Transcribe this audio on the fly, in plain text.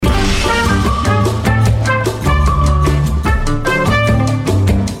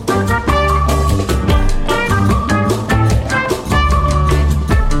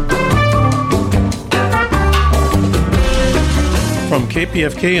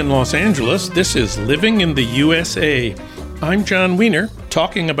KPFK in Los Angeles, this is Living in the USA. I'm John Wiener,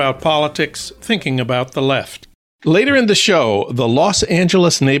 talking about politics, thinking about the left. Later in the show, the Los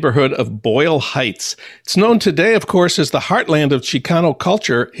Angeles neighborhood of Boyle Heights. It's known today, of course, as the heartland of Chicano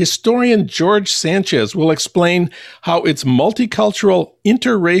culture. Historian George Sanchez will explain how its multicultural,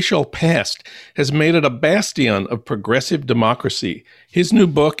 interracial past has made it a bastion of progressive democracy. His new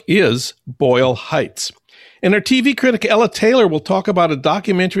book is Boyle Heights. And our TV critic Ella Taylor will talk about a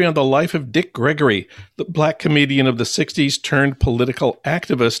documentary on the life of Dick Gregory, the black comedian of the 60s turned political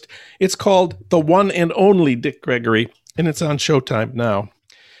activist. It's called The One and Only Dick Gregory, and it's on Showtime now.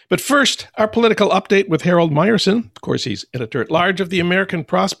 But first, our political update with Harold Meyerson. Of course, he's editor-at-large of the American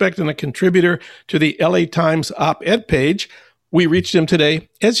Prospect and a contributor to the LA Times op-ed page. We reached him today,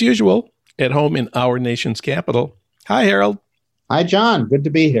 as usual, at home in our nation's capital. Hi, Harold. Hi, John. Good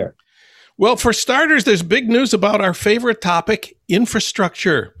to be here. Well, for starters, there's big news about our favorite topic,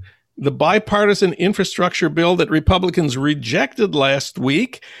 infrastructure. The bipartisan infrastructure bill that Republicans rejected last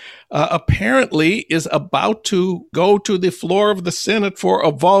week apparently is about to go to the floor of the Senate for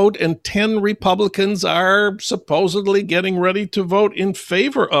a vote, and 10 Republicans are supposedly getting ready to vote in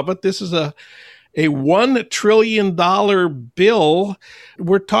favor of it. This is a $1 trillion bill.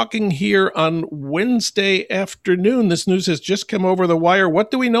 We're talking here on Wednesday afternoon. This news has just come over the wire.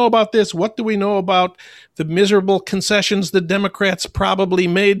 What do we know about this? What do we know about the miserable concessions the Democrats probably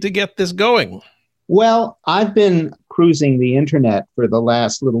made to get this going? Well, I've been cruising the internet for the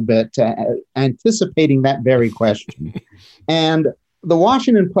last little bit, anticipating that very question. And the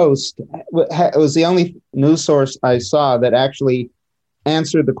Washington Post was the only news source I saw that actually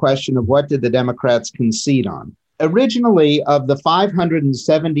answered the question of what did the Democrats concede on. Originally, of the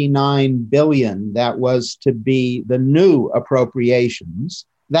 $579 billion that was to be the new appropriations,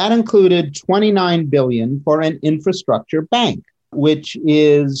 that included $29 billion for an infrastructure bank, which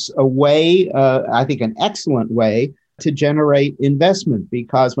is a way, I think an excellent way, to generate investment,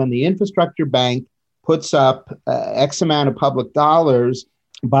 because when the infrastructure bank puts up X amount of public dollars,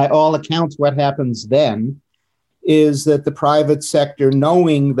 by all accounts, what happens then is that the private sector,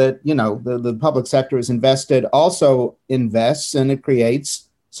 knowing that, the public sector is invested, also invests, and it creates,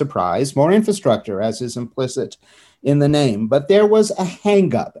 surprise, more infrastructure, as is implicit in the name. But there was a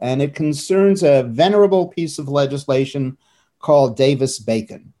hang-up, and it concerns a venerable piece of legislation called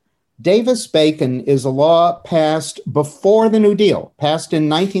Davis-Bacon. Davis-Bacon is a law passed before the New Deal, passed in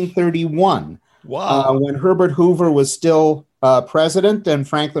 1931. Wow. When Herbert Hoover was still president and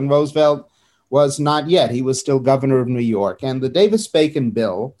Franklin Roosevelt was not yet. He was still governor of New York. And the Davis-Bacon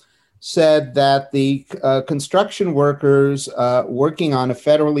bill said that the construction workers working on a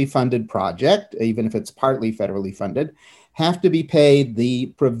federally funded project, even if it's partly federally funded, have to be paid the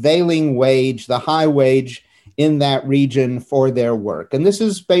prevailing wage, the high wage in that region for their work. And this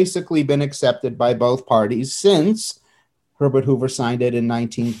has basically been accepted by both parties since Herbert Hoover signed it in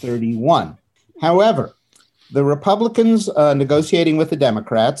 1931. However, the Republicans negotiating with the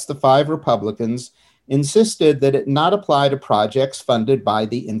Democrats, the 5 Republicans, insisted that it not apply to projects funded by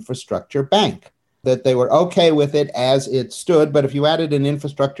the infrastructure bank, that they were okay with it as it stood. But if you added an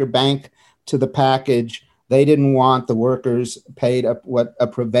infrastructure bank to the package, they didn't want the workers paid a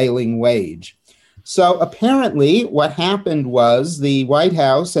prevailing wage. So apparently what happened was the White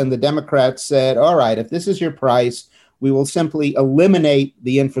House and the Democrats said, all right, if this is your price, we will simply eliminate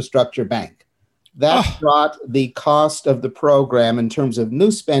the infrastructure bank. That brought the cost of the program in terms of new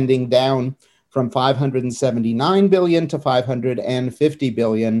spending down from $579 billion to $550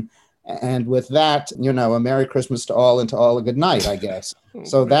 billion. And with that, a Merry Christmas to all and to all a good night, I guess.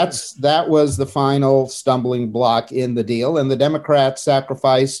 So that was the final stumbling block in the deal. And the Democrats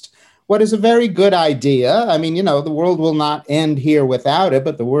sacrificed what is a very good idea. I mean, the world will not end here without it,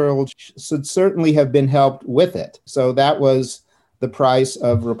 but the world should certainly have been helped with it. So that was the price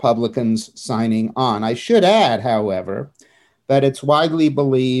of Republicans signing on. I should add, however, that it's widely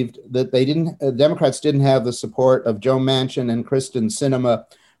believed that Democrats didn't have the support of Joe Manchin and Kyrsten Sinema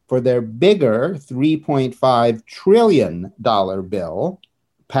for their bigger $3.5 trillion bill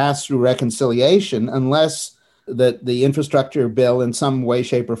passed through reconciliation unless the infrastructure bill in some way,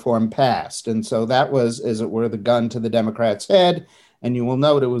 shape, or form passed. And so that was, as it were, the gun to the Democrats' head. And you will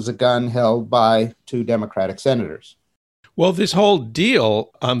note it was a gun held by 2 Democratic senators. Well, this whole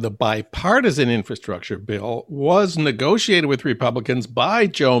deal on the bipartisan infrastructure bill was negotiated with Republicans by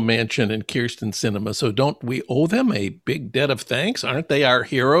Joe Manchin and Kyrsten Sinema. So don't we owe them a big debt of thanks? Aren't they our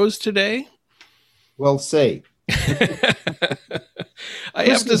heroes today? Well, say. I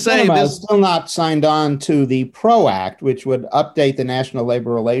have to say, Sinema this is still not signed on to the PRO Act, which would update the National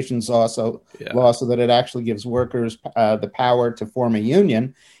Labor Relations law so that it actually gives workers the power to form a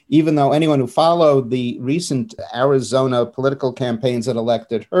union, even though anyone who followed the recent Arizona political campaigns that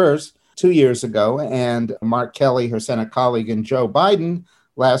elected Hearst 2 years ago and Mark Kelly, her Senate colleague, and Joe Biden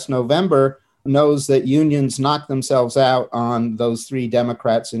last November knows that unions knocked themselves out on those three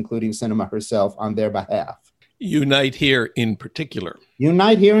Democrats, including Sinema herself, on their behalf. Unite Here in particular.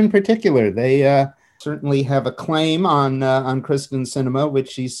 Unite Here in particular. They certainly have a claim on Kyrsten Sinema, which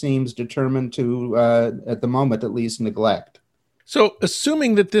she seems determined to, at the moment at least, neglect. So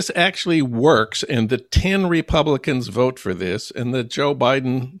assuming that this actually works and that 10 Republicans vote for this and that Joe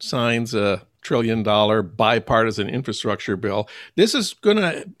Biden signs a $1 trillion bipartisan infrastructure bill, this is going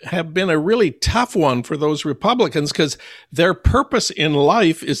to have been a really tough one for those Republicans because their purpose in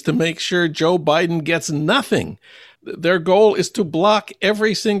life is to make sure Joe Biden gets nothing. Their goal is to block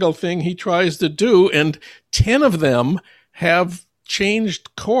every single thing he tries to do, and 10 of them have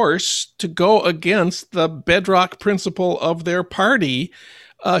changed course to go against the bedrock principle of their party.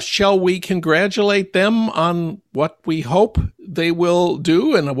 Shall we congratulate them on what we hope they will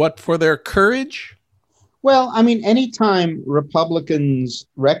do and what for their courage? Well, I mean, anytime Republicans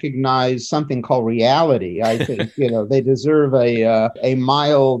recognize something called reality, I think, they deserve a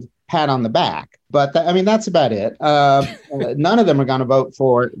mild pat on the back. But that's about it. None of them are going to vote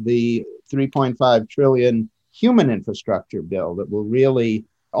for the $3.5 trillion human infrastructure bill that will really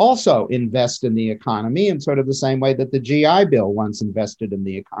also invest in the economy in sort of the same way that the GI Bill once invested in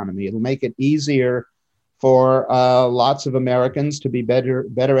the economy. It'll make it easier for lots of Americans to be better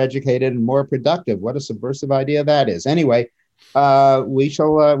educated and more productive. What a subversive idea that is. Anyway, we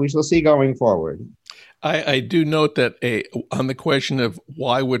shall see going forward. I do note that on the question of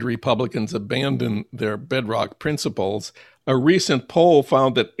why would Republicans abandon their bedrock principles, a recent poll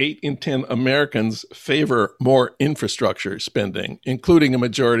found that 8 in 10 Americans favor more infrastructure spending, including a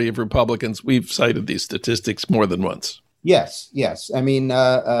majority of Republicans. We've cited these statistics more than once. Yes. I mean,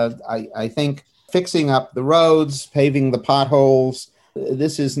 I think fixing up the roads, paving the potholes,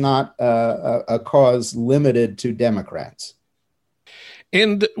 this is not a cause limited to Democrats.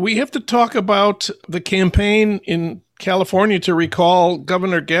 And we have to talk about the campaign in California to recall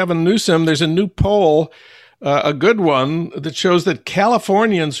Governor Gavin Newsom. There's a new poll, a good one, that shows that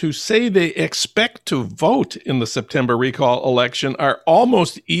Californians who say they expect to vote in the September recall election are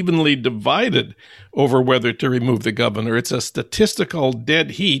almost evenly divided over whether to remove the governor. It's a statistical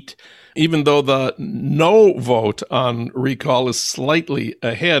dead heat. Even though the no vote on recall is slightly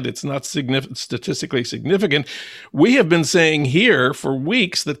ahead, it's not statistically significant. We have been saying here for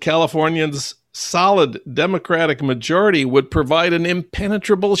weeks that Californians' solid Democratic majority would provide an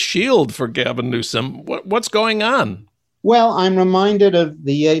impenetrable shield for Gavin Newsom. What's going on? Well, I'm reminded of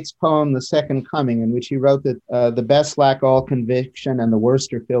the Yeats poem, The Second Coming, in which he wrote that the best lack all conviction and the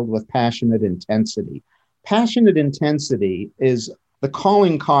worst are filled with passionate intensity. Passionate intensity is the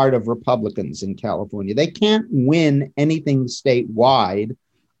calling card of Republicans in California. They can't win anything statewide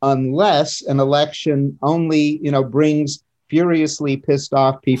unless an election only, brings furiously pissed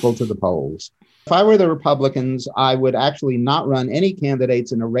off people to the polls. If I were the Republicans, I would actually not run any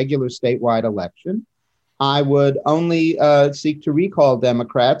candidates in a regular statewide election. I would only seek to recall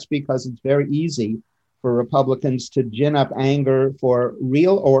Democrats because it's very easy for Republicans to gin up anger for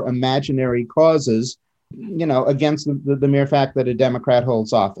real or imaginary causes, against the mere fact that a Democrat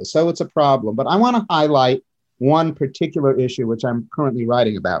holds office. So it's a problem. But I want to highlight one particular issue, which I'm currently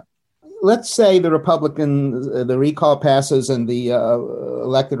writing about. Let's say the recall passes and the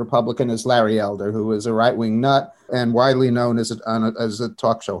elected Republican is Larry Elder, who is a right-wing nut and widely known as a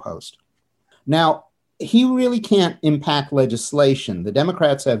talk show host. Now, he really can't impact legislation. The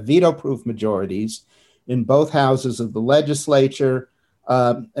Democrats have veto-proof majorities in both houses of the legislature.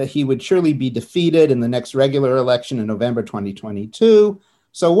 He would surely be defeated in the next regular election in November 2022.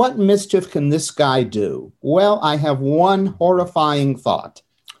 So what mischief can this guy do? Well, I have one horrifying thought.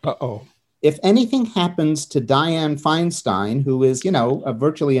 Uh-oh. If anything happens to Dianne Feinstein, who is,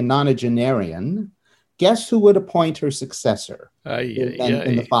 virtually a nonagenarian, guess who would appoint her successor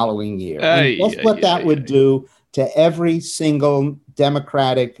in the following year? And guess what that would do to every single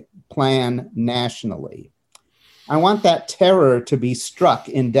Democratic plan nationally? I want that terror to be struck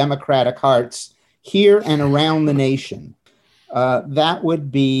in Democratic hearts here and around the nation. That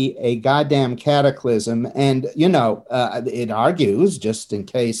would be a goddamn cataclysm. And, it argues, just in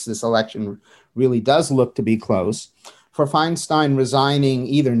case this election really does look to be close, for Feinstein resigning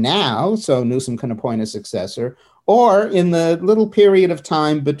either now, so Newsom can appoint a successor, or in the little period of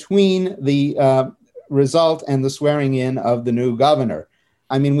time between the result and the swearing in of the new governor.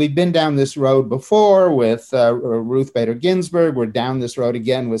 I mean, we've been down this road before with Ruth Bader Ginsburg. We're down this road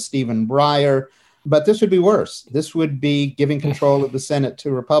again with Stephen Breyer. But this would be worse. This would be giving control of the Senate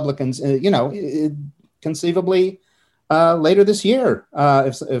to Republicans, conceivably later this year,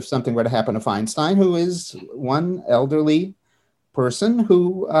 if something were to happen to Feinstein, who is one elderly person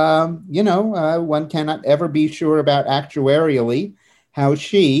who, one cannot ever be sure about actuarially how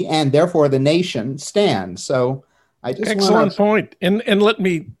she and therefore the nation stand. So I just excellent point. And let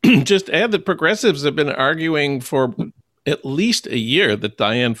me just add that progressives have been arguing for at least a year that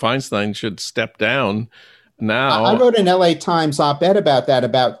Dianne Feinstein should step down. Now, I wrote an LA Times op-ed about that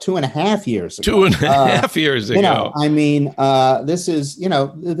about 2.5 years ago. 2.5 years ago. This is,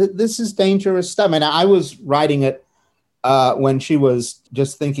 this is dangerous stuff. I mean, I was writing it when she was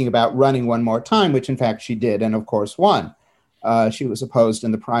just thinking about running one more time, which in fact she did, and of course won. She was opposed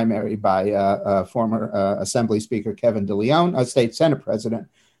in the primary by former Assembly Speaker Kevin DeLeon, a state Senate president,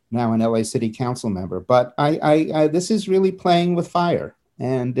 now an LA City Council member. But I this is really playing with fire,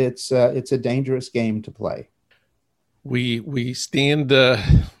 and it's a dangerous game to play. We stand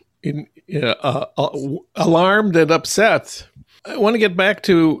alarmed and upset. I want to get back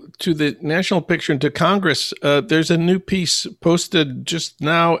to the national picture and to Congress. There's a new piece posted just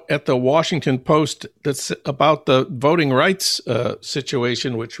now at the Washington Post that's about the voting rights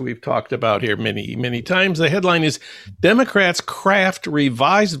situation, which we've talked about here many, many times. The headline is Democrats craft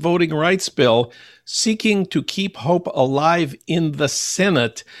revised voting rights bill seeking to keep hope alive in the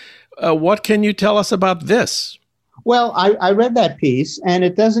Senate. What can you tell us about this? Well, I read that piece, and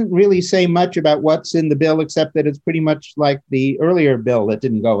it doesn't really say much about what's in the bill, except that it's pretty much like the earlier bill that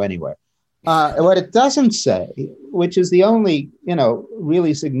didn't go anywhere. What it doesn't say, which is the only,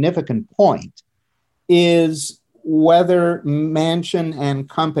 really significant point, is whether Manchin and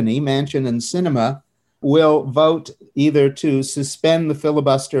company, Manchin and Sinema, will vote either to suspend the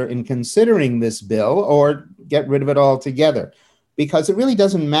filibuster in considering this bill or get rid of it altogether. Because it really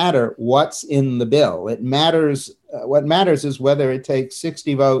doesn't matter what's in the bill. It matters. What matters is whether it takes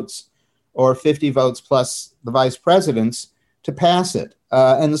 60 votes or 50 votes plus the vice president's to pass it.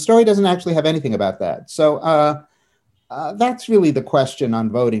 And the story doesn't actually have anything about that. So that's really the question on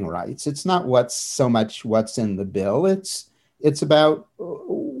voting rights. It's not so much what's in the bill. It's about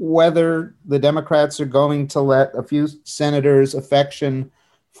whether the Democrats are going to let a few senators' affection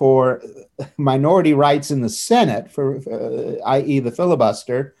for minority rights in the Senate, i.e. the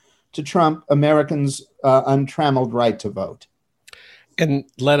filibuster, to trump Americans' untrammeled right to vote. And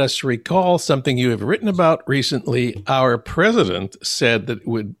let us recall something you have written about recently. Our president said that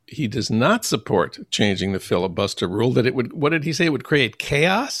he does not support changing the filibuster rule, that it would, what did he say, it would create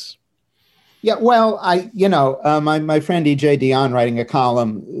chaos? Yeah, well, my friend E.J. Dionne, writing a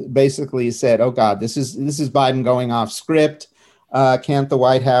column, basically said, oh, God, this is Biden going off script. Can't the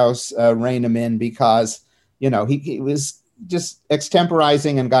White House rein him in because, he was just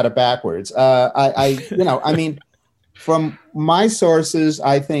extemporizing and got it backwards. From my sources,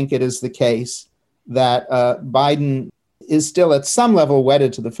 I think it is the case that Biden is still at some level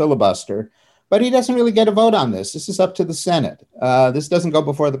wedded to the filibuster, but he doesn't really get a vote on this. This is up to the Senate. This doesn't go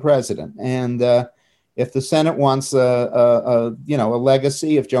before the president. And if the Senate wants a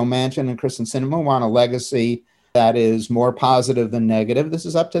legacy, if Joe Manchin and Kyrsten Sinema want a legacy that is more positive than negative, this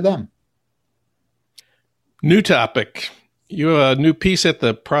is up to them. New topic. You have a new piece at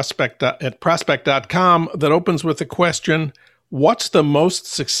the prospect.com that opens with the question, what's the most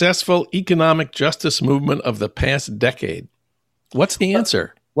successful economic justice movement of the past decade? What's the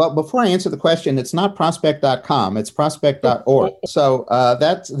answer? Well, before I answer the question, it's not prospect.com, it's prospect.org. So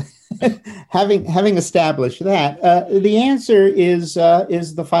that's having established that, the answer is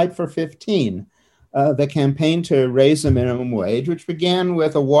the Fight for 15. The campaign to raise the minimum wage, which began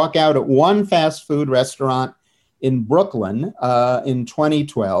with a walkout at one fast food restaurant in Brooklyn in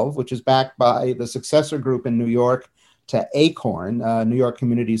 2012, which is backed by the successor group in New York to ACORN, New York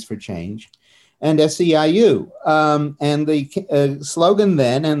Communities for Change, and SEIU. And the slogan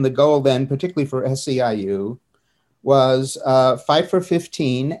then, and the goal then, particularly for SEIU, was Fight for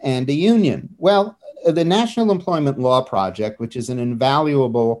 15 and a union. Well, the National Employment Law Project, which is an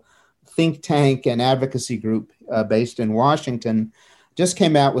invaluable think tank and advocacy group based in Washington, just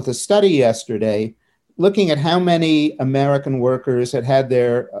came out with a study yesterday looking at how many American workers had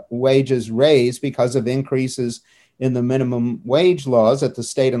their wages raised because of increases in the minimum wage laws at the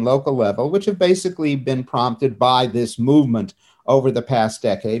state and local level, which have basically been prompted by this movement over the past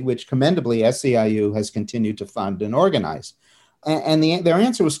decade, which commendably SEIU has continued to fund and organize. And their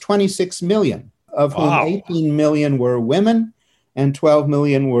answer was 26 million, of whom 18 million were women and 12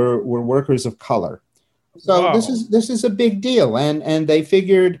 million were workers of color. So Wow. this is a big deal, and they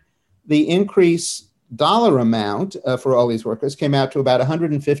figured the increase dollar amount for all these workers came out to about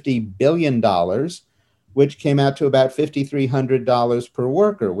 $150 billion, which came out to about $5,300 per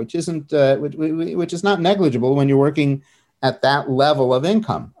worker, which which is not negligible when you're working at that level of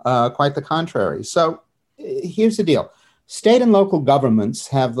income. Quite the contrary. So here's the deal. State and local governments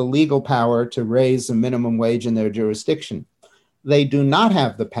have the legal power to raise the minimum wage in their jurisdiction. They do not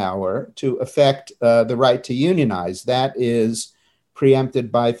have the power to affect the right to unionize. That is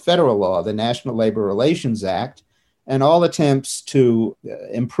preempted by federal law, the National Labor Relations Act, and all attempts to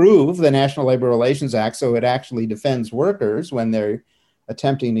improve the National Labor Relations Act so it actually defends workers when they're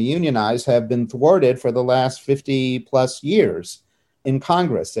attempting to unionize have been thwarted for the last 50 plus years in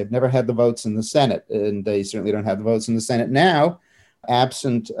Congress. They've never had the votes in the Senate, and they certainly don't have the votes in the Senate now,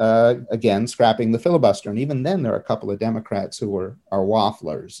 absent, again, scrapping the filibuster. And even then, there are a couple of Democrats who are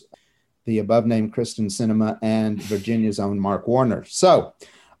wafflers, the above-named Kristen Sinema and Virginia's own Mark Warner. So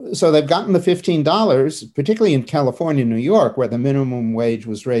they've gotten the $15, particularly in California and New York, where the minimum wage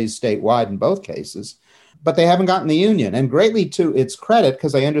was raised statewide in both cases, but they haven't gotten the union. And greatly to its credit,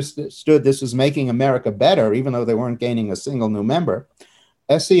 because I understood this was making America better, even though they weren't gaining a single new member,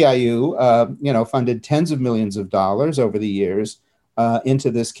 SEIU, funded tens of millions of dollars over the years into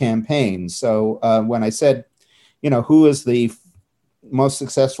this campaign. So when I said, who is the most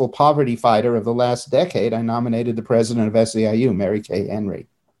successful poverty fighter of the last decade, I nominated the president of SEIU, Mary Kay Henry.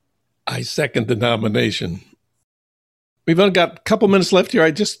 I second the nomination. We've only got a couple minutes left here.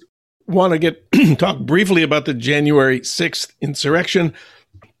 I just want to talk briefly about the January 6th insurrection.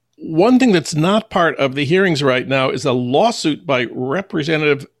 One thing that's not part of the hearings right now is a lawsuit by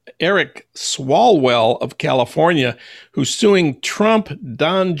Representative Eric Swalwell of California, who's suing Trump,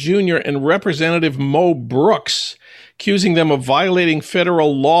 Don Jr., and Representative Mo Brooks, accusing them of violating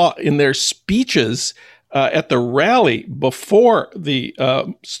federal law in their speeches at the rally before the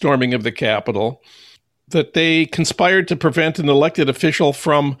storming of the Capitol, that they conspired to prevent an elected official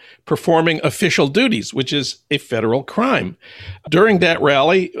from performing official duties, which is a federal crime. During that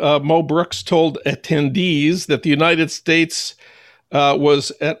rally, Mo Brooks told attendees that the United States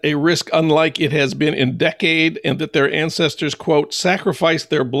was at a risk unlike it has been in decades, and that their ancestors, quote, sacrificed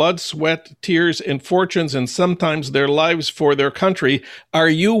their blood, sweat, tears, and fortunes, and sometimes their lives for their country. Are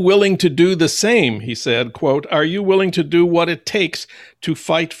you willing to do the same? He said, quote, are you willing to do what it takes to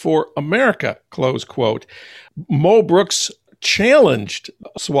fight for America? Close quote. Mo Brooks challenged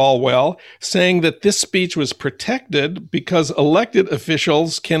Swalwell, saying that this speech was protected because elected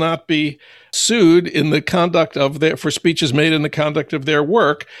officials cannot be sued in the conduct of for speeches made in the conduct of their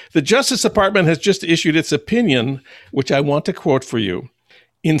work. The Justice Department has just issued its opinion, which I want to quote for you.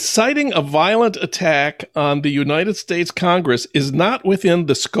 Inciting a violent attack on the United States Congress is not within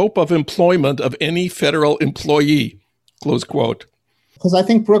the scope of employment of any federal employee. Close quote. Because I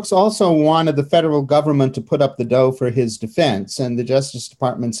think Brooks also wanted the federal government to put up the dough for his defense, and the Justice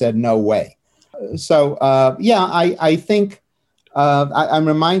Department said, no way. So, I think I'm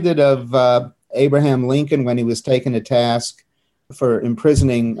reminded of Abraham Lincoln when he was taken to task for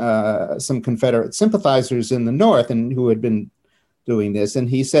imprisoning some Confederate sympathizers in the North and who had been doing this.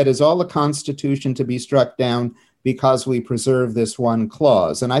 And he said, is all the Constitution to be struck down because we preserve this one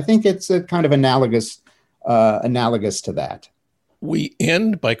clause? And I think it's a kind of analogous to that. We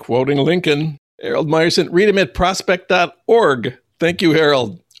end by quoting Lincoln. Harold Meyerson, read him at prospect.org. Thank you,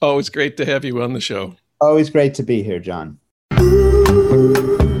 Harold. Always great to have you on the show. Always great to be here, John.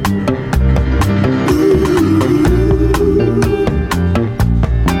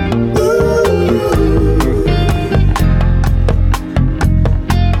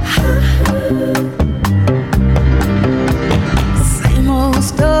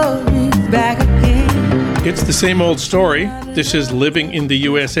 It's the same old story. This is Living in the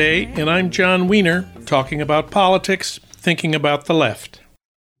USA, and I'm John Wiener, talking about politics, thinking about the left.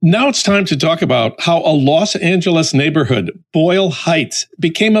 Now it's time to talk about how a Los Angeles neighborhood, Boyle Heights,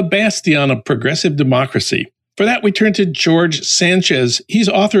 became a bastion of progressive democracy. For that, we turn to George Sanchez. He's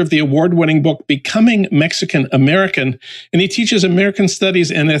author of the award-winning book, Becoming Mexican American, and he teaches American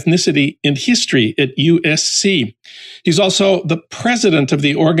Studies and Ethnicity and History at USC. He's also the president of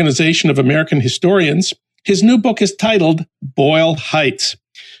the Organization of American Historians. His new book is titled Boyle Heights.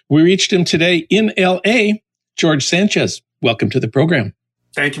 We reached him today in L.A. George Sanchez, welcome to the program.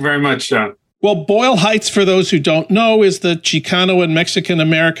 Thank you very much, John. Well, Boyle Heights, for those who don't know, is the Chicano and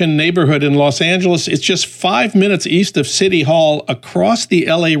Mexican-American neighborhood in Los Angeles. It's just 5 minutes east of City Hall across the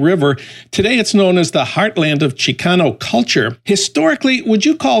LA River. Today, it's known as the heartland of Chicano culture. Historically, would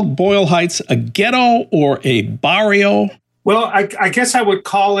you call Boyle Heights a ghetto or a barrio? Well, I guess I would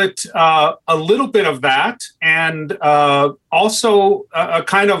call it a little bit of that, and also a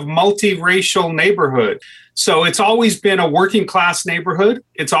kind of multiracial neighborhood. So it's always been a working class neighborhood.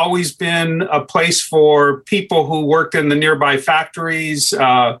 It's always been a place for people who worked in the nearby factories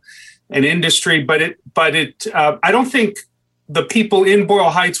and industry. But I don't think the people in Boyle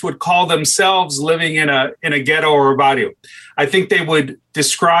Heights would call themselves living in a ghetto or a barrio. I think they would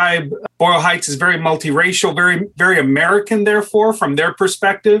describe Boyle Heights as very multiracial, very, very American, therefore, from their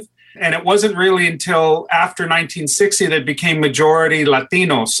perspective. And it wasn't really until after 1960 that it became majority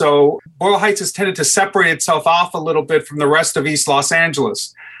Latino. So Boyle Heights has tended to separate itself off a little bit from the rest of East Los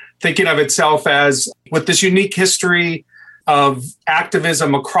Angeles, thinking of itself as with this unique history of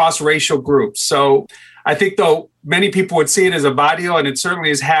activism across racial groups. So I think, though many people would see it as a barrio, and it certainly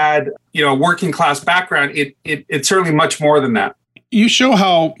has had, a working class background, it's certainly much more than that. You show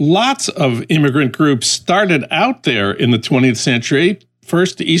how lots of immigrant groups started out there in the 20th century.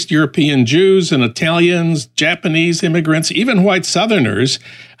 First, East European Jews and Italians, Japanese immigrants, even white Southerners.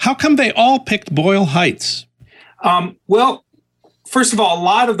 How come they all picked Boyle Heights? Well, first of all, a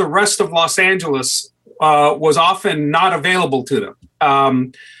lot of the rest of Los Angeles was often not available to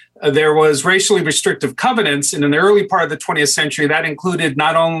them. There was racially restrictive covenants, and in the early part of the 20th century, that included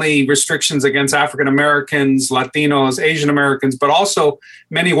not only restrictions against African Americans, Latinos, Asian Americans, but also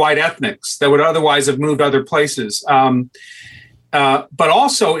many white ethnics that would otherwise have moved other places. But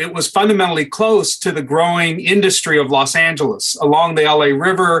also, it was fundamentally close to the growing industry of Los Angeles along the LA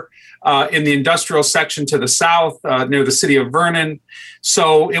River, in the industrial section to the south, near the city of Vernon.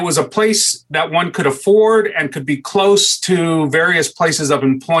 So it was a place that one could afford and could be close to various places of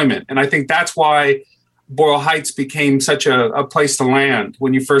employment. And I think that's why Boyle Heights became such a place to land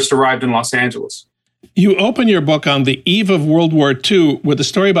when you first arrived in Los Angeles. You open your book on the eve of World War II with a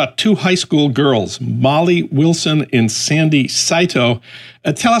story about two high school girls, Molly Wilson and Sandy Saito.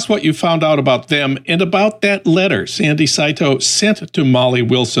 Tell us what you found out about them and about that letter Sandy Saito sent to Molly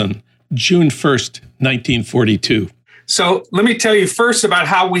Wilson, June 1st, 1942. So let me tell you first about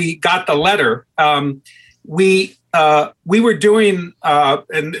how we got the letter. We were doing,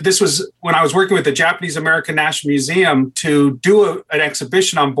 and this was when I was working with the Japanese American National Museum to do an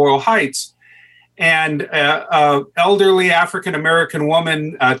exhibition on Boyle Heights. And an elderly African-American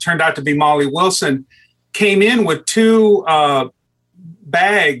woman, turned out to be Molly Wilson, came in with two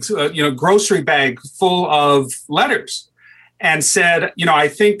bags, grocery bag full of letters and said, I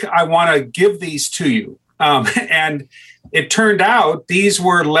think I want to give these to you. And it turned out these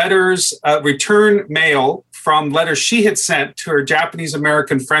were letters, return mail from letters she had sent to her Japanese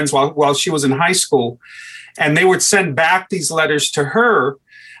American friends while she was in high school. And they would send back these letters to her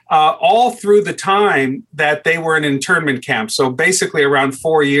all through the time that they were in internment camp. So basically around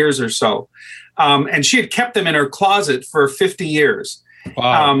 4 years or so. And she had kept them in her closet for 50 years.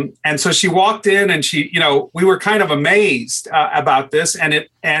 Wow. And so she walked in and we were kind of amazed about this.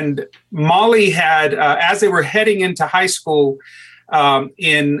 And Molly had, as they were heading into high school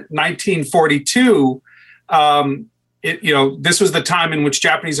in 1942, this was the time in which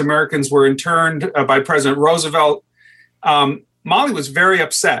Japanese Americans were interned by President Roosevelt. Molly was very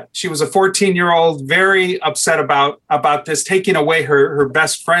upset. She was a 14-year-old, very upset about this, taking away her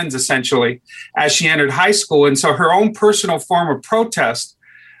best friends, essentially, as she entered high school. And so her own personal form of protest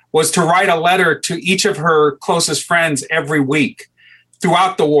was to write a letter to each of her closest friends every week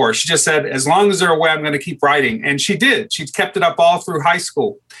throughout the war. She just said, as long as they're away, I'm going to keep writing. And she did. She kept it up all through high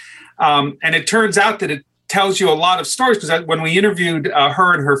school. And it turns out that it tells you a lot of stories, because when we interviewed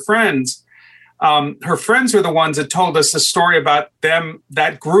her and her friends were the ones that told us the story about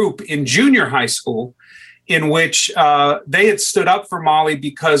that group in junior high school, in which they had stood up for Molly,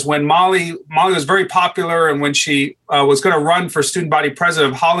 because when Molly was very popular, and when she was going to run for student body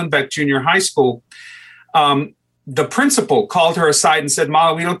president of Hollenbeck Junior High School, the principal called her aside and said,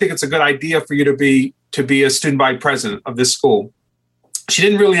 "Molly, we don't think it's a good idea for you to be a student body president of this school." She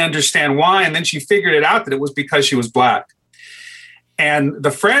didn't really understand why, and then she figured it out that it was because she was Black. And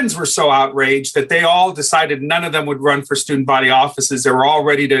the friends were so outraged that they all decided none of them would run for student body offices. They were all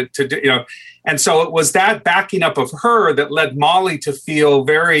ready to do. And so it was that backing up of her that led Molly to feel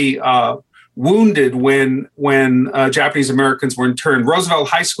very wounded when Japanese Americans were interned. Roosevelt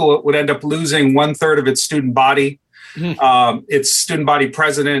High School would end up losing 1/3 of its student body, its student body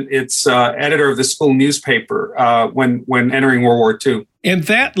president, its editor of the school newspaper when entering World War II. And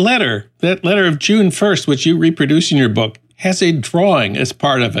that letter of June 1st, which you reproduce in your book, has a drawing as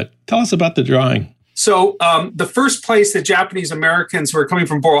part of it. Tell us about the drawing. So the first place that Japanese Americans who were coming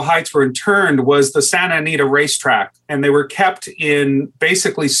from Boyle Heights were interned was the Santa Anita racetrack. And they were kept in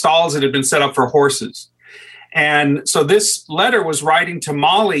basically stalls that had been set up for horses. And so this letter was writing to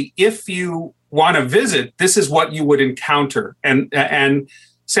Molly, if you want to visit, this is what you would encounter. And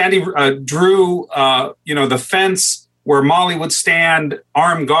Sandy drew, the fence where Molly would stand,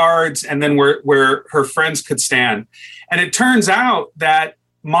 armed guards, and then where her friends could stand. And it turns out that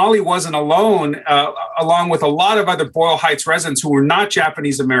Molly wasn't alone, along with a lot of other Boyle Heights residents who were not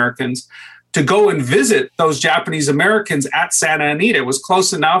Japanese Americans, to go and visit those Japanese Americans at Santa Anita. It was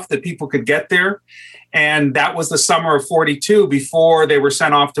close enough that people could get there. And that was the summer of 42 before they were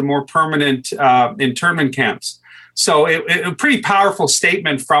sent off to more permanent internment camps. So a pretty powerful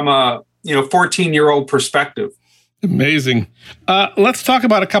statement from a 14-year-old perspective. Amazing. Let's talk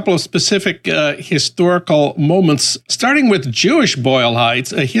about a couple of specific historical moments, starting with Jewish Boyle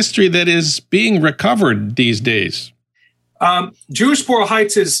Heights, a history that is being recovered these days. Jewish Boyle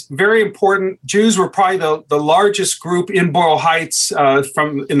Heights is very important. Jews were probably the largest group in Boyle Heights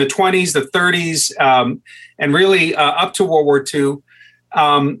from in the 20s, the 30s, and really up to World War II.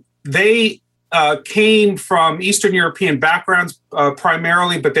 They came from Eastern European backgrounds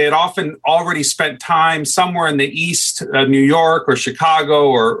primarily, but they had often already spent time somewhere in the East, New York or Chicago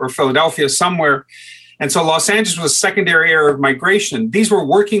or Philadelphia, somewhere. And so Los Angeles was a secondary area of migration. These were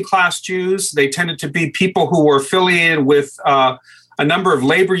working class Jews. They tended to be people who were affiliated with a number of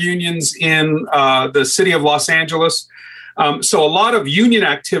labor unions in the city of Los Angeles. So a lot of union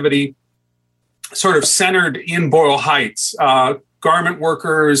activity sort of centered in Boyle Heights. Garment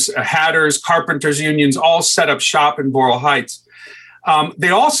workers, hatters, carpenters unions all set up shop in Boyle Heights. They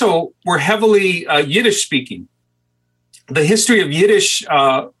also were heavily Yiddish speaking. The history of Yiddish,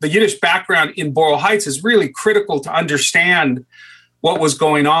 the Yiddish background in Boyle Heights is really critical to understand what was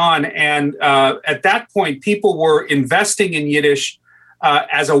going on. And at that point, people were investing in Yiddish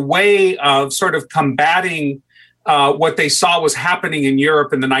as a way of sort of combating what they saw was happening in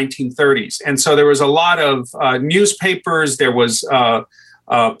Europe in the 1930s. And so there was a lot of newspapers, there was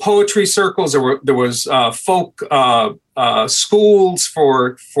poetry circles, there was folk schools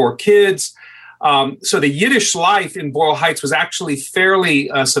for kids. So the Yiddish life in Boyle Heights was actually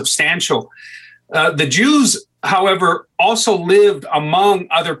fairly substantial. The Jews, however, also lived among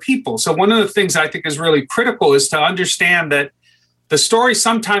other people. So one of the things I think is really critical is to understand that the story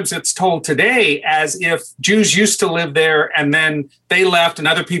sometimes it's told today as if Jews used to live there and then they left and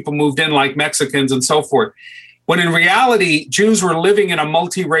other people moved in like Mexicans and so forth. When in reality, Jews were living in a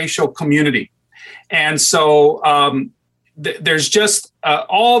multiracial community. And so there's just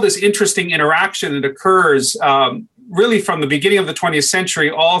all this interesting interaction that occurs really from the beginning of the 20th century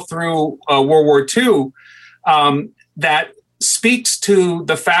all through World War II that speaks to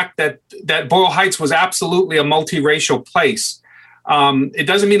the fact that Boyle Heights was absolutely a multiracial place. It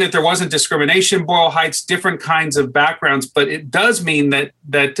doesn't mean that there wasn't discrimination in Boyle Heights, different kinds of backgrounds, but it does mean that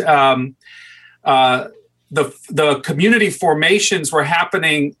the community formations were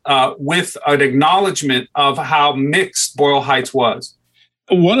happening with an acknowledgement of how mixed Boyle Heights was.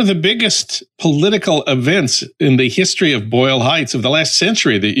 One of the biggest political events in the history of Boyle Heights of the last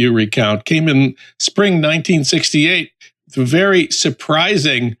century that you recount came in spring 1968. It's very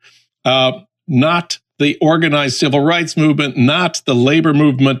surprising, not the organized civil rights movement, not the labor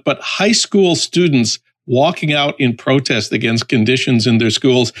movement, but high school students walking out in protest against conditions in their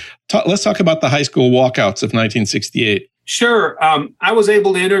schools. Let's talk about the high school walkouts of 1968. Sure. I was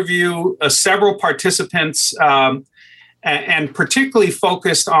able to interview several participants and particularly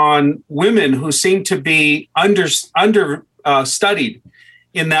focused on women who seemed to be understudied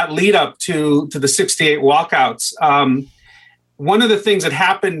in that lead up to the 68 walkouts. One of the things that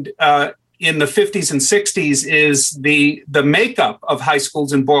happened in the 50s and 60s is the makeup of high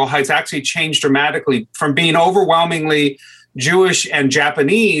schools in Boyle Heights actually changed dramatically from being overwhelmingly Jewish and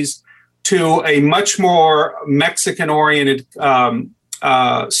Japanese to a much more Mexican-oriented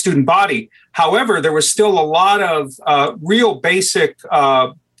student body. However, there was still a lot of real basic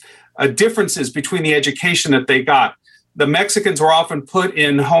differences between the education that they got. The Mexicans were often put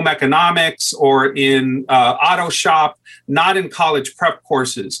in home economics or in auto shop, not in college prep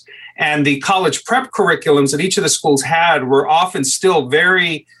courses. And the college prep curriculums that each of the schools had were often still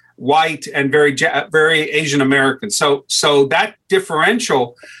very white and very Asian American. So that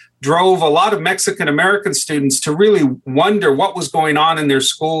differential drove a lot of Mexican American students to really wonder what was going on in their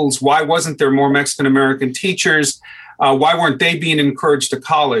schools. Why wasn't there more Mexican American teachers? Why weren't they being encouraged to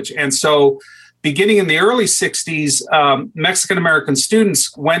college? And so beginning in the early 60s, Mexican American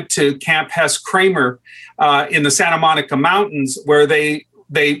students went to Camp Hess Kramer in the Santa Monica Mountains, where they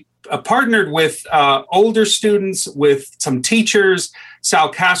partnered with older students, with some teachers. Sal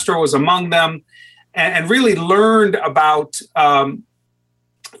Castro was among them, and really learned about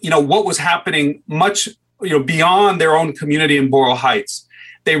what was happening much beyond their own community in Boyle Heights.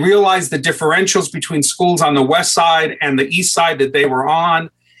 They realized the differentials between schools on the west side and the east side that they were on.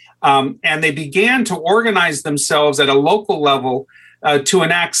 And they began to organize themselves at a local level to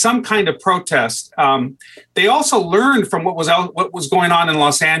enact some kind of protest. They also learned from what was going on in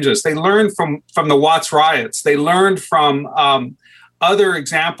Los Angeles. They learned from the Watts riots. They learned from other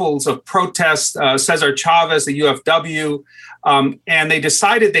examples of protests, Cesar Chavez, the UFW, and they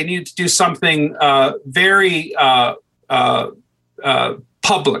decided they needed to do something very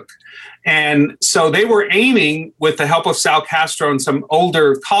public. And so they were aiming, with the help of Sal Castro and some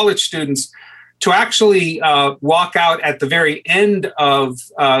older college students, to actually walk out at the very end of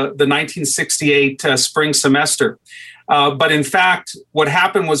the 1968 spring semester. But in fact, what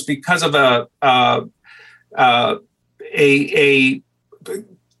happened was, because of a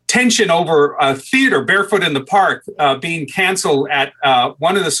tension over a theater, Barefoot in the Park, being canceled at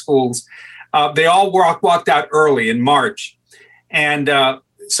one of the schools, they all walked out early in March. And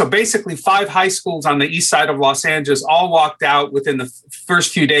so basically 5 high schools on the east side of Los Angeles all walked out within the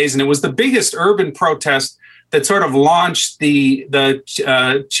first few days. And it was the biggest urban protest that sort of launched the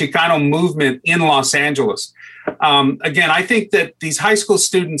Chicano movement in Los Angeles. Again, I think that these high school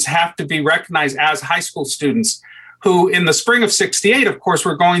students have to be recognized as high school students who, in the spring of '68, of course,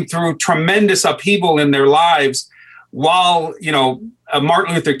 were going through tremendous upheaval in their lives while,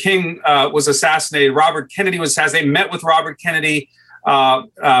 Martin Luther King was assassinated, Robert Kennedy was assassinated. They met with Robert Kennedy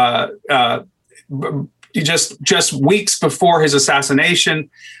just weeks before his assassination.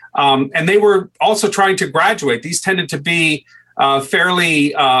 And they were also trying to graduate. These tended to be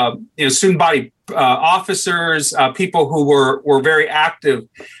fairly student-body officers, people who were very active.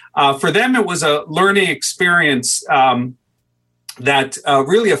 For them, it was a learning experience that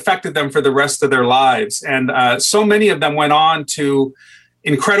really affected them for the rest of their lives. And so many of them went on to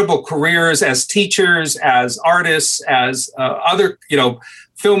incredible careers as teachers, as artists, as other,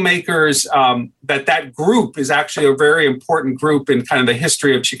 filmmakers. That group is actually a very important group in kind of the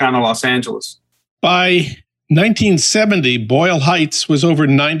history of Chicano Los Angeles. By 1970, Boyle Heights was over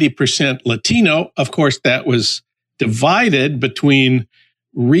 90% Latino. Of course, that was divided between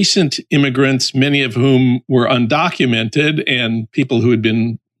recent immigrants, many of whom were undocumented, and people who had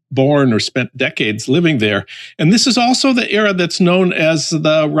been born or spent decades living there. And this is also the era that's known as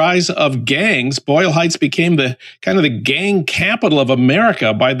the rise of gangs. Boyle Heights became the kind of the gang capital of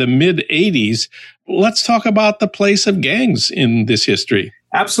America by the mid-'80s. Let's talk about the place of gangs in this history.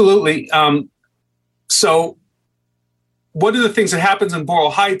 Absolutely. So one of the things that happens in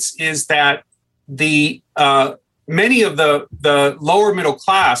Boyle Heights is that the many of the lower middle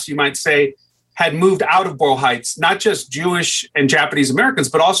class, you might say, had moved out of Boyle Heights, not just Jewish and Japanese Americans,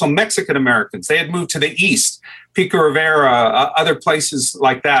 but also Mexican Americans. They had moved to the east, Pico Rivera, other places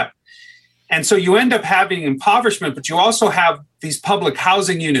like that. And so you end up having impoverishment, but you also have these public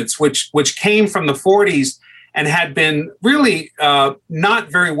housing units, which came from the 40s and had been really not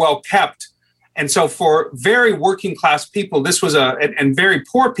very well kept. And so for very working class people, this was and very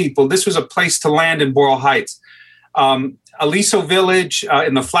poor people, this was a place to land in Boyle Heights. Aliso Village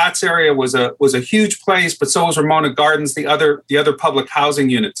in the Flats area was a huge place, but so was Ramona Gardens, the other public housing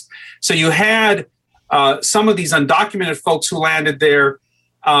units. So you had some of these undocumented folks who landed there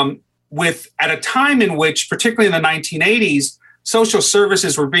at a time in which, particularly in the 1980s, social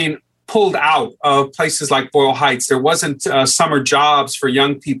services were being pulled out of places like Boyle Heights. There wasn't summer jobs for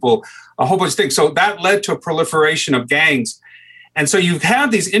young people, a whole bunch of things. So that led to a proliferation of gangs. And so you've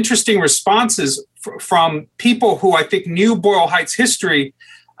had these interesting responses from people who I think knew Boyle Heights history,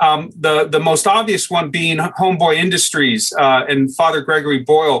 the most obvious one being Homeboy Industries and Father Gregory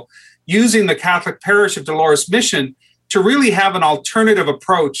Boyle, using the Catholic parish of Dolores Mission to really have an alternative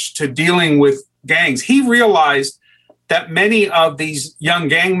approach to dealing with gangs. He realized that many of these young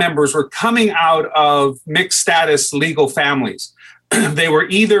gang members were coming out of mixed status legal families. They were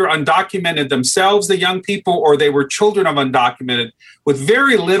either undocumented themselves, the young people, or they were children of undocumented with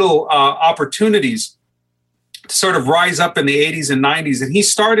very little opportunities to sort of rise up in the 80s and 90s. And he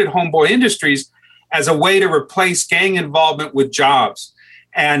started Homeboy Industries as a way to replace gang involvement with jobs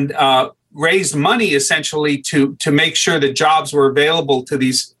and raised money essentially to make sure that jobs were available to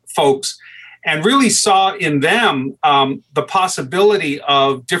these folks, and really saw in them the possibility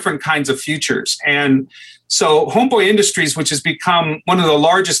of different kinds of futures. And so Homeboy Industries, which has become one of the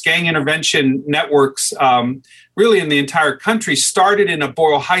largest gang intervention networks really in the entire country, started in a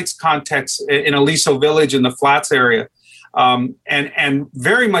Boyle Heights context in Aliso Village in the Flats area, and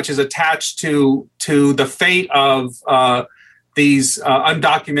very much is attached to the fate of these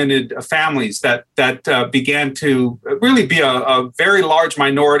undocumented families that began to really be a very large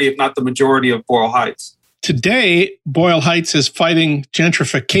minority, if not the majority, of Boyle Heights. Today, Boyle Heights is fighting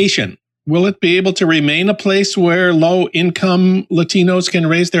gentrification. Will it be able to remain a place where low-income Latinos can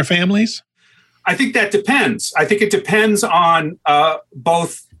raise their families? I think that depends. I think it depends on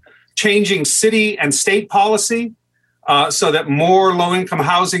both changing city and state policy so that more low-income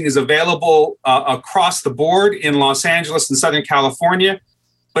housing is available across the board in Los Angeles and Southern California.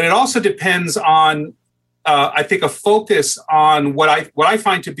 But it also depends on, I think, a focus on what I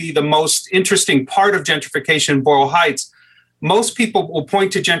find to be the most interesting part of gentrification in Boyle Heights. Most people will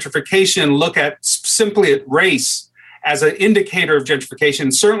point to gentrification and look at simply at race as an indicator of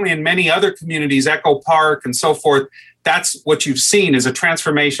gentrification. Certainly in many other communities, Echo Park and so forth, that's what you've seen is a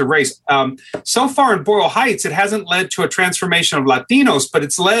transformation of race. So far in Boyle Heights, it hasn't led to a transformation of Latinos, but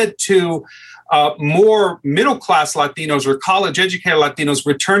it's led to more middle-class Latinos or college-educated Latinos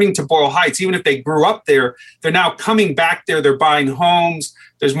returning to Boyle Heights. Even if they grew up there, they're now coming back there. They're buying homes.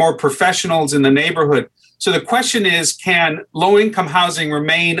 There's more professionals in the neighborhood. So the question is, can low-income housing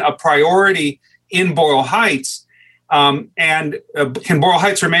remain a priority in Boyle Heights? And can Boyle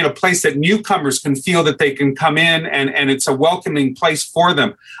Heights remain a place that newcomers can feel that they can come in and it's a welcoming place for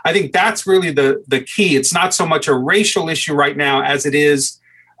them? I think that's really the key. It's not so much a racial issue right now as it is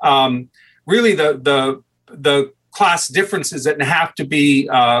really the class differences that have to be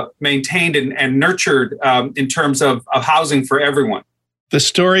maintained and nurtured in terms of housing for everyone. The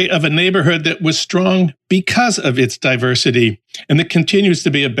story of a neighborhood that was strong because of its diversity and that continues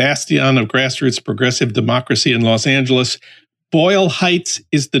to be a bastion of grassroots progressive democracy in Los Angeles. Boyle Heights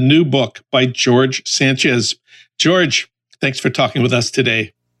is the new book by George Sanchez. George, thanks for talking with us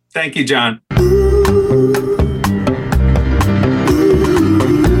today. Thank you, John.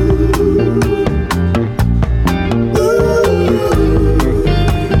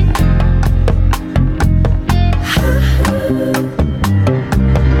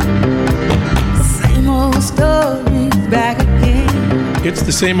 It's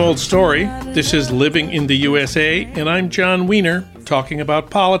the same old story. This is Living in the USA, and I'm John Wiener, talking about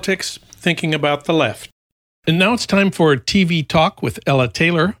politics, thinking about the left. And now it's time for TV Talk with Ella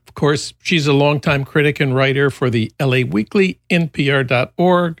Taylor. Of course, she's a longtime critic and writer for the LA Weekly,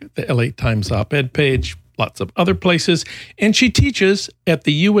 NPR.org, the LA Times op-ed page, lots of other places, and she teaches at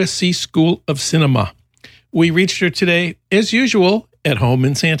the USC School of Cinema. We reached her today, as usual, at home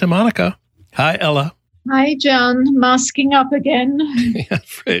in Santa Monica. Hi, Ella. Hi, John. Masking up again. I'm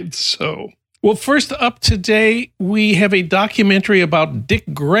afraid so. Well, first up today, we have a documentary about Dick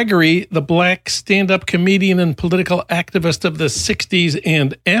Gregory, the black stand-up comedian and political activist of the 60s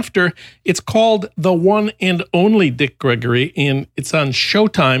and after. It's called The One and Only Dick Gregory, and it's on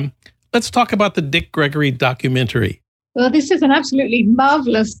Showtime. Let's talk about the Dick Gregory documentary. Well, this is an absolutely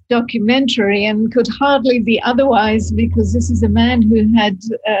marvelous documentary and could hardly be otherwise because this is a man who had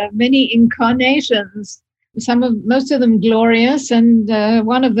many incarnations, most of them glorious and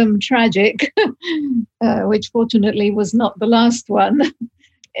one of them tragic, which fortunately was not the last one.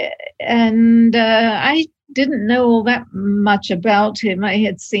 And I didn't know all that much about him. I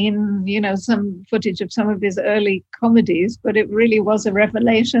had seen, some footage of some of his early comedies, but it really was a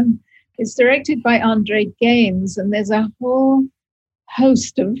revelation. It's directed by Andre Gaines, and there's a whole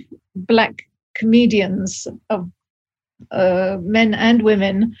host of black comedians, of men and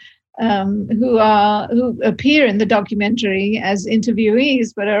women, who appear in the documentary as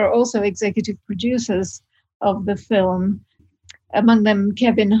interviewees, but are also executive producers of the film. Among them,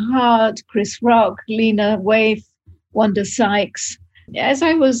 Kevin Hart, Chris Rock, Lena Waithe, Wanda Sykes. As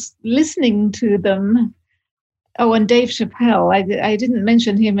I was listening to them, and Dave Chappelle, I didn't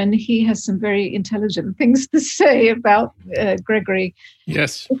mention him, and he has some very intelligent things to say about Gregory.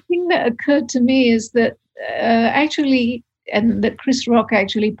 Yes. The thing that occurred to me is that actually, and that Chris Rock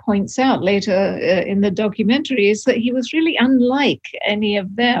actually points out later in the documentary, is that he was really unlike any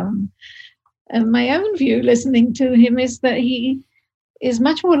of them. And my own view, listening to him, is that he is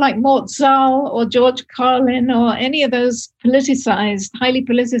much more like Mort Sahl or George Carlin or any of those highly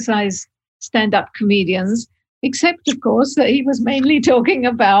politicized stand-up comedians, except, of course, that he was mainly talking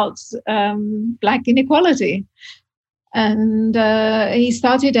about black inequality. And he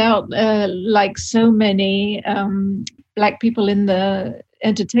started out like so many black people in the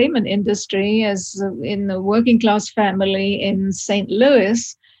entertainment industry, as in the working class family in St.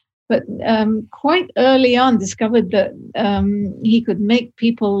 Louis, but quite early on discovered that he could make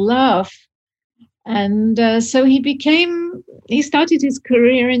people laugh. And so he started his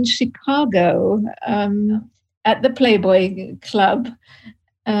career in Chicago at the Playboy Club.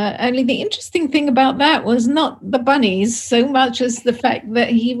 Only the interesting thing about that was not the bunnies so much as the fact that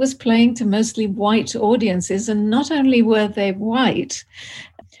he was playing to mostly white audiences. And not only were they white,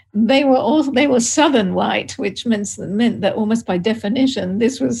 they were Southern white, which meant that almost by definition,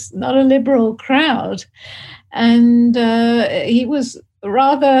 this was not a liberal crowd. And he was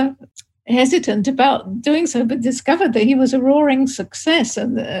rather hesitant about doing so, but discovered that he was a roaring success,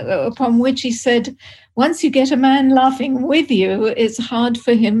 and upon which he said, once you get a man laughing with you, it's hard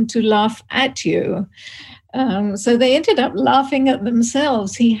for him to laugh at you. So they ended up laughing at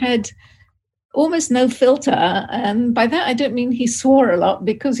themselves. He had almost no filter. And by that, I don't mean he swore a lot,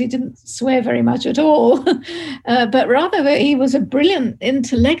 because he didn't swear very much at all, but rather that he was a brilliant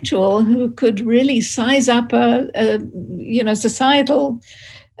intellectual who could really size up a societal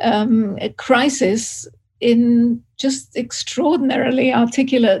crisis in just extraordinarily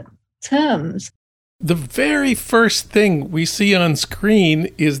articulate terms. The very first thing we see on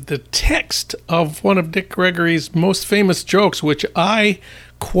screen is the text of one of Dick Gregory's most famous jokes, which I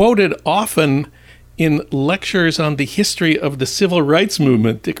quoted often in lectures on the history of the civil rights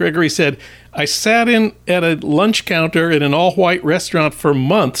movement. Dick Gregory said, "I sat in at a lunch counter in an all-white restaurant for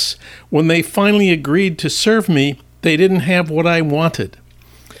months. When they finally agreed to serve me, they didn't have what I wanted."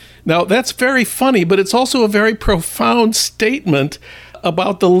 Now, that's very funny, but it's also a very profound statement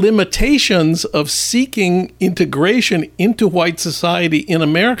about the limitations of seeking integration into white society in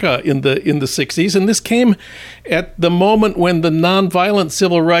America in the 60s. And this came at the moment when the nonviolent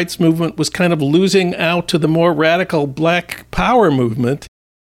civil rights movement was kind of losing out to the more radical Black Power movement.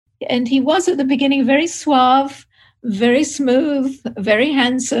 And he was at the beginning very suave, very smooth, very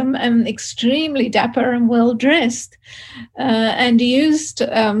handsome, and extremely dapper and well-dressed. And he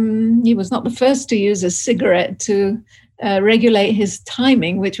was not the first to use a cigarette to regulate his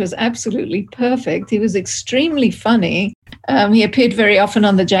timing, which was absolutely perfect. He was extremely funny. He appeared very often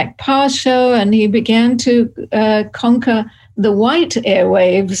on the Jack Paar show, and he began to conquer the white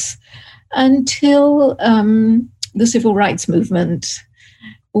airwaves until the civil rights movement,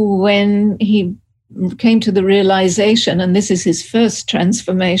 when he came to the realization, and this is his first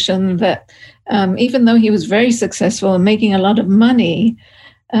transformation, that even though he was very successful and making a lot of money,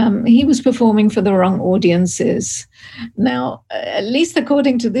 he was performing for the wrong audiences. Now, at least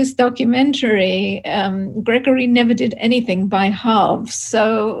according to this documentary, Gregory never did anything by halves.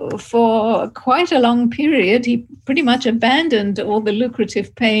 So for quite a long period, he pretty much abandoned all the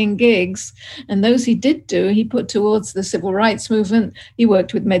lucrative paying gigs. And those he did do, he put towards the civil rights movement. He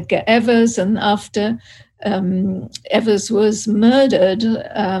worked with Medgar Evers, and after Evers was murdered,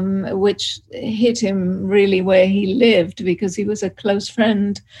 which hit him really where he lived, because he was a close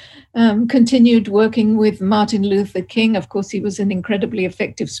friend, continued working with Martin Luther King. Of course, he was an incredibly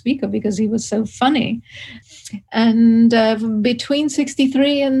effective speaker because he was so funny. And between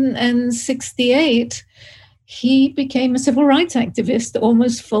 63 and 68, he became a civil rights activist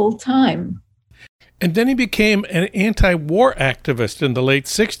almost full time. And then he became an anti-war activist in the late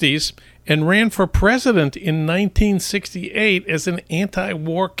 60s and ran for president in 1968 as an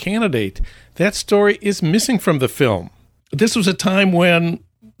anti-war candidate. That story is missing from the film. This was a time when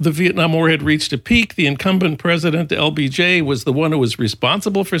the Vietnam War had reached a peak. The incumbent president, LBJ, was the one who was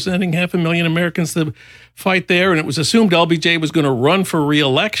responsible for sending 500,000 Americans to fight there, and it was assumed LBJ was going to run for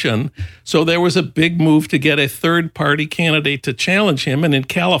re-election. So there was a big move to get a third-party candidate to challenge him. And in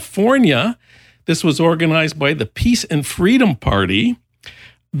California, this was organized by the Peace and Freedom Party.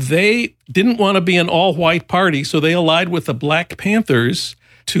 They didn't want to be an all-white party, so they allied with the Black Panthers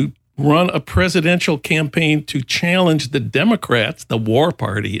to run a presidential campaign to challenge the Democrats, the war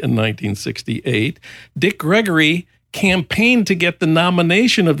party, in 1968. Dick Gregory campaigned to get the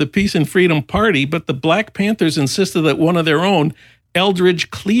nomination of the Peace and Freedom Party, but the Black Panthers insisted that one of their own,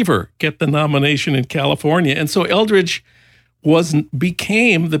 Eldridge Cleaver, get the nomination in California. And so Eldridge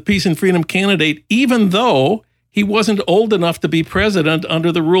became the Peace and Freedom candidate, even though he wasn't old enough to be president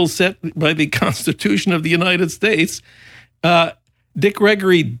under the rules set by the Constitution of the United States. Dick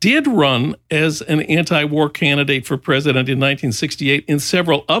Gregory did run as an anti-war candidate for president in 1968 in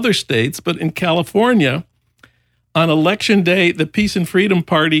several other states, but in California, on Election Day, the Peace and Freedom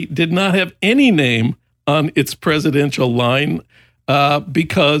Party did not have any name on its presidential line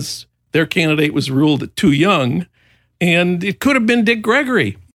because their candidate was ruled too young, and it could have been Dick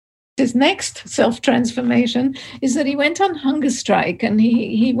Gregory. His next self-transformation is that he went on hunger strike, and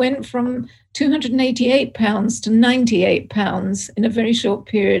he went from 288 pounds to 98 pounds in a very short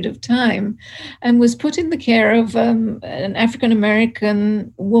period of time, and was put in the care of an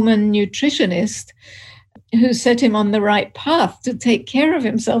African-American woman nutritionist who set him on the right path to take care of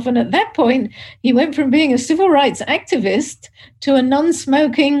himself. And at that point, he went from being a civil rights activist to a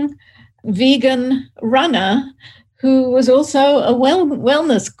non-smoking vegan runner who was also a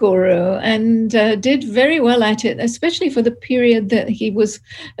wellness guru and did very well at it, especially for the period that he was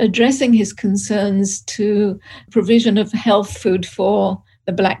addressing his concerns to provision of health food for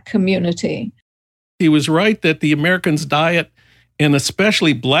the Black community. He was right that the Americans' diet, and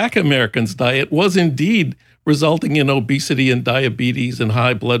especially Black Americans' diet, was indeed resulting in obesity and diabetes and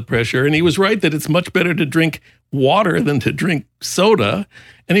high blood pressure. And he was right that it's much better to drink water than to drink soda.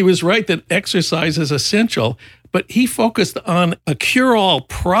 And he was right that exercise is essential. But he focused on a cure-all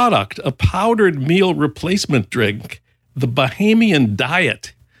product, a powdered meal replacement drink, the Bahamian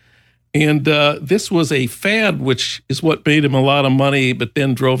diet. And this was a fad, which is what made him a lot of money, but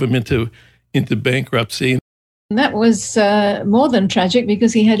then drove him into bankruptcy. That was more than tragic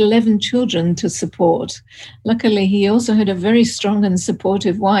because he had 11 children to support. Luckily, he also had a very strong and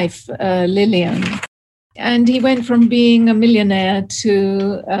supportive wife, Lillian. And he went from being a millionaire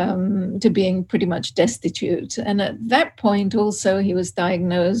to being pretty much destitute. And at that point also, he was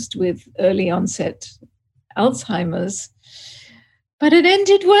diagnosed with early onset Alzheimer's. But it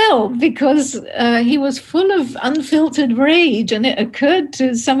ended well because he was full of unfiltered rage, and it occurred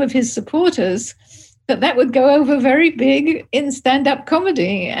to some of his supporters that would go over very big in stand-up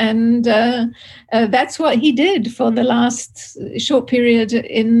comedy. And that's what he did for the last short period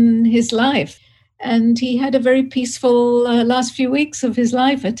in his life. And he had a very peaceful last few weeks of his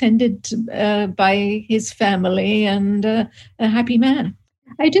life, attended by his family, and a happy man.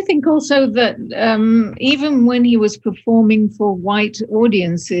 I do think also that even when he was performing for white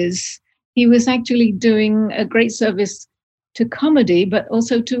audiences, he was actually doing a great service to comedy, but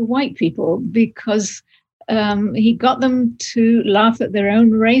also to white people, because he got them to laugh at their own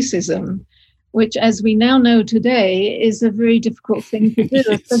racism, which, as we now know today, is a very difficult thing to do,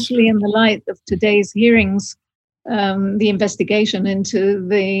 especially in the light of today's hearings, the investigation into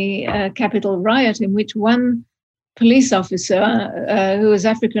the Capitol riot, in which one police officer who was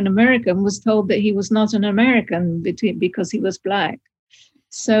African-American was told that he was not an American because he was Black.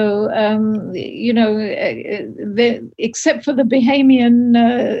 So, except for the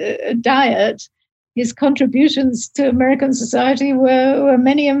Bahamian diet, his contributions to American society were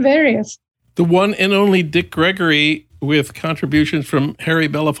many and various. The one and only Dick Gregory, with contributions from Harry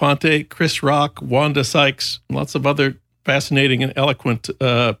Belafonte, Chris Rock, Wanda Sykes, lots of other fascinating and eloquent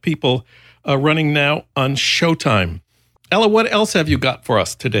people running now on Showtime. Ella, what else have you got for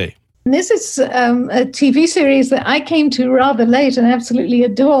us today? This is a TV series that I came to rather late and absolutely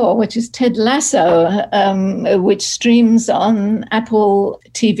adore, which is Ted Lasso, which streams on Apple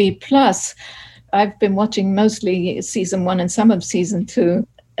TV+. I've been watching mostly season 1 and some of season 2.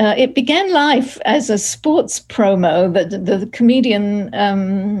 It began life as a sports promo that the comedian,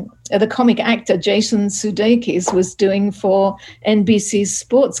 the comic actor Jason Sudeikis was doing for NBC's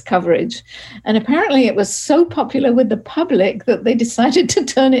sports coverage. And apparently it was so popular with the public that they decided to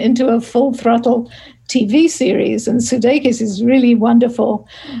turn it into a full-throttle TV series. And Sudeikis is really wonderful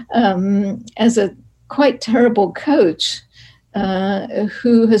as a quite terrible coach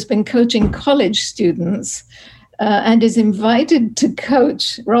who has been coaching college students and is invited to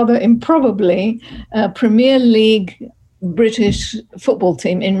coach, rather improbably, a Premier League British football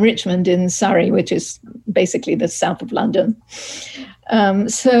team in Richmond in Surrey, which is basically the south of London.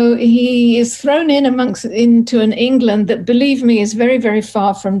 So he is thrown into an England that, believe me, is very, very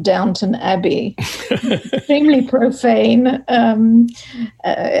far from Downton Abbey. Extremely profane,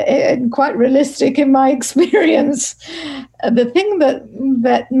 quite realistic in my experience. The thing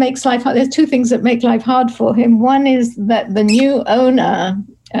that makes life hard, there's two things that make life hard for him. One is that the new owner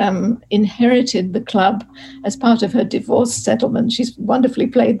inherited the club as part of her divorce settlement. She's wonderfully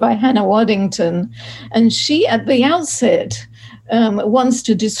played by Hannah Waddington. And she, at the outset, wants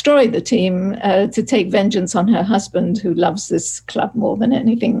to destroy the team to take vengeance on her husband, who loves this club more than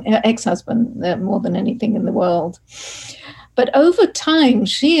anything, her ex-husband more than anything in the world. But over time,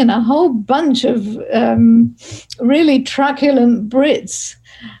 she and a whole bunch of really truculent Brits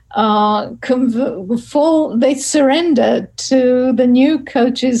they surrender to the new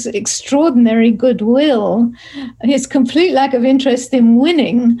coach's extraordinary goodwill, his complete lack of interest in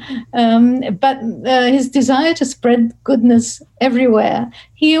winning, but his desire to spread goodness everywhere.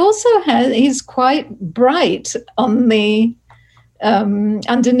 He also he's quite bright on the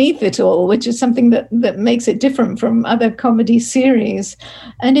underneath it all, which is something that makes it different from other comedy series.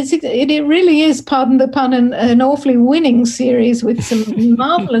 And it really is, pardon the pun, an awfully winning series with some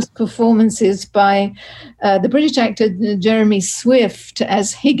marvelous performances by the British actor Jeremy Swift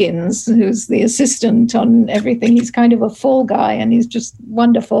as Higgins, who's the assistant on everything. He's kind of a fall guy and he's just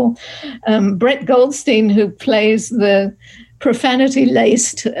wonderful. Brett Goldstein, who plays the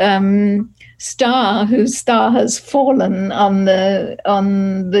profanity-laced star whose star has fallen on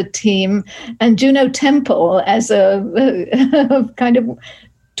the team, and Juno Temple as a kind of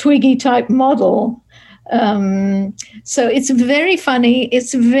Twiggy type model. So it's very funny,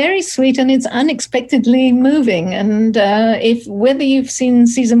 it's very sweet, and it's unexpectedly moving. And whether you've seen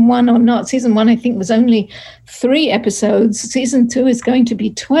season 1 or not, season 1 I think was only 3 episodes. Season 2 is going to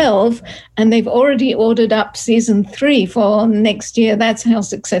be 12, and they've already ordered up season 3 for next year. That's how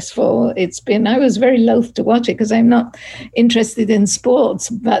successful it's been. I was very loath to watch it because I'm not interested in sports,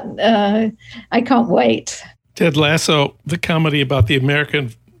 but I can't wait. Ted Lasso, the comedy about the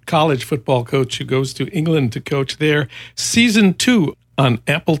American college football coach who goes to England to coach there. Season 2 on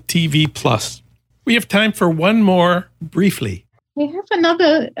Apple TV+. We have time for one more briefly. We have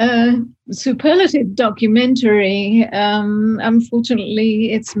another superlative documentary.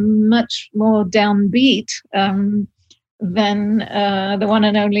 Unfortunately, it's much more downbeat than the one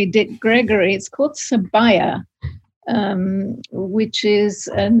and only Dick Gregory. It's called Sabaya, which is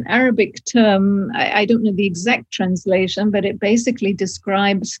an Arabic term. I don't know the exact translation, but it basically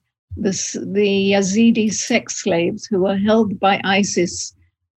describes the Yazidi sex slaves who were held by ISIS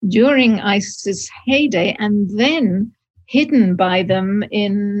during ISIS' heyday and then hidden by them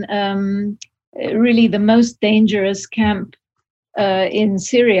in really the most dangerous camp in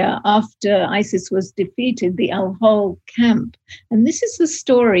Syria after ISIS was defeated, the Al-Hol camp. And this is the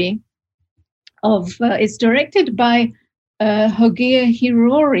story of, it's directed by Hogea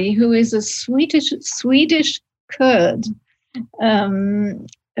Hirori, who is a Swedish Kurd,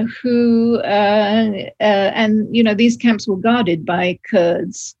 who, and, you know, these camps were guarded by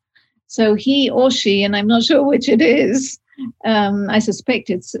Kurds. So he or she, and I'm not sure which it is, I suspect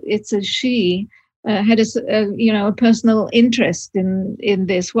it's a she, had a personal interest in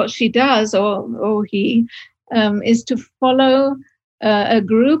this. What she does, or he, is to follow a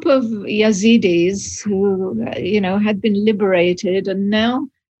group of Yazidis who, had been liberated and now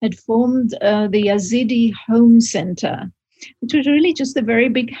had formed the Yazidi Home Center, which was really just a very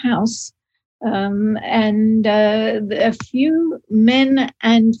big house. And a few men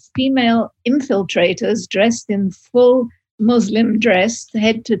and female infiltrators dressed in full Muslim dress,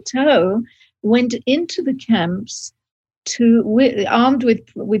 head to toe, went into the camps armed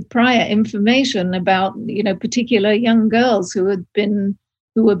with prior information about, particular young girls who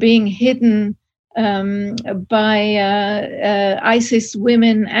were being hidden by ISIS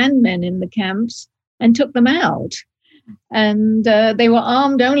women and men in the camps, and took them out. And they were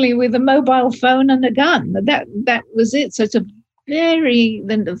armed only with a mobile phone and a gun. That was it. So the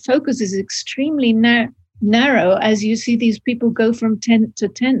focus is extremely narrow as you see these people go from tent to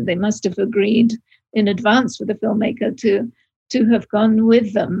tent. They must have agreed in advance for the filmmaker to have gone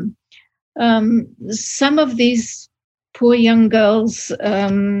with them. Some of these poor young girls,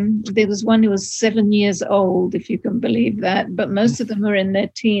 there was one who was 7 years old, if you can believe that, but most of them are in their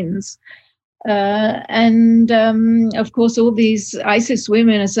teens. And of course, all these ISIS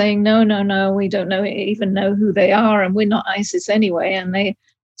women are saying, no, we don't even know who they are, and we're not ISIS anyway. And they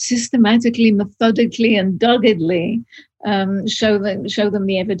systematically, methodically, and doggedly show them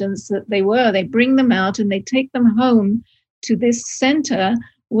the evidence that they were. They bring them out and they take them home to this center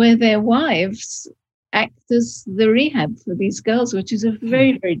where their wives act as the rehab for these girls, which is a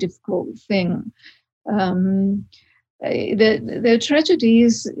very, very difficult thing. The tragedy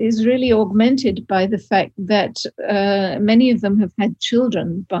is really augmented by the fact that many of them have had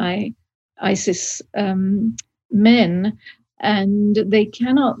children by ISIS men, and they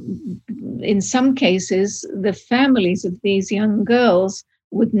cannot, in some cases, the families of these young girls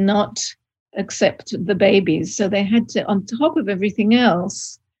would not accept the babies. So they had to, on top of everything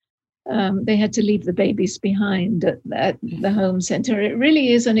else, they had to leave the babies behind at the home center. It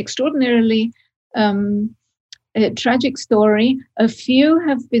really is an extraordinarily tragic story. A few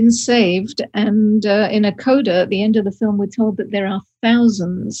have been saved, and in a coda at the end of the film, we're told that there are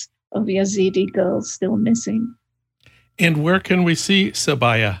thousands of Yazidi girls still missing. And where can we see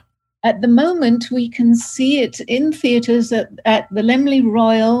Sabaya? At the moment, we can see it in theaters at the Laemmle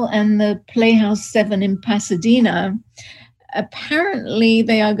Royal and the Playhouse 7 in Pasadena. Apparently,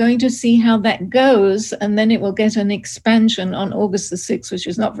 they are going to see how that goes, and then it will get an expansion on August the 6th, which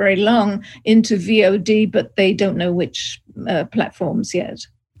is not very long, into VOD, but they don't know which platforms yet.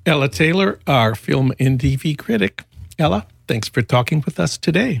 Ella Taylor, our film and TV critic. Ella, thanks for talking with us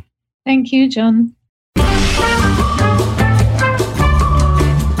today. Thank you, John.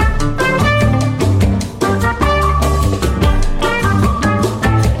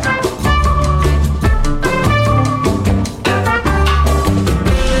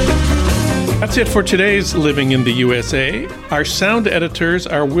 That's it for today's Living in the USA. Our sound editors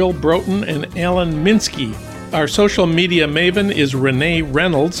are Will Broughton and Alan Minsky. Our social media maven is Renee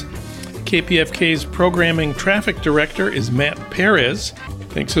Reynolds. KPFK's programming traffic director is Matt Perez.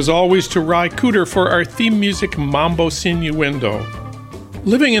 Thanks as always to Ry Cooter for our theme music, Mambo Sinuendo.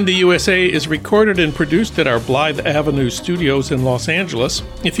 Living in the USA is recorded and produced at our Blythe Avenue studios in Los Angeles.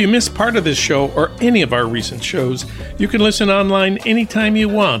 If you miss part of this show or any of our recent shows, you can listen online anytime you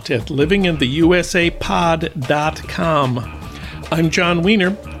want at livingintheusapod.com. I'm John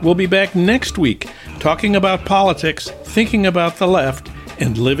Wiener. We'll be back next week talking about politics, thinking about the left,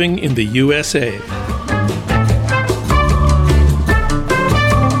 and living in the USA.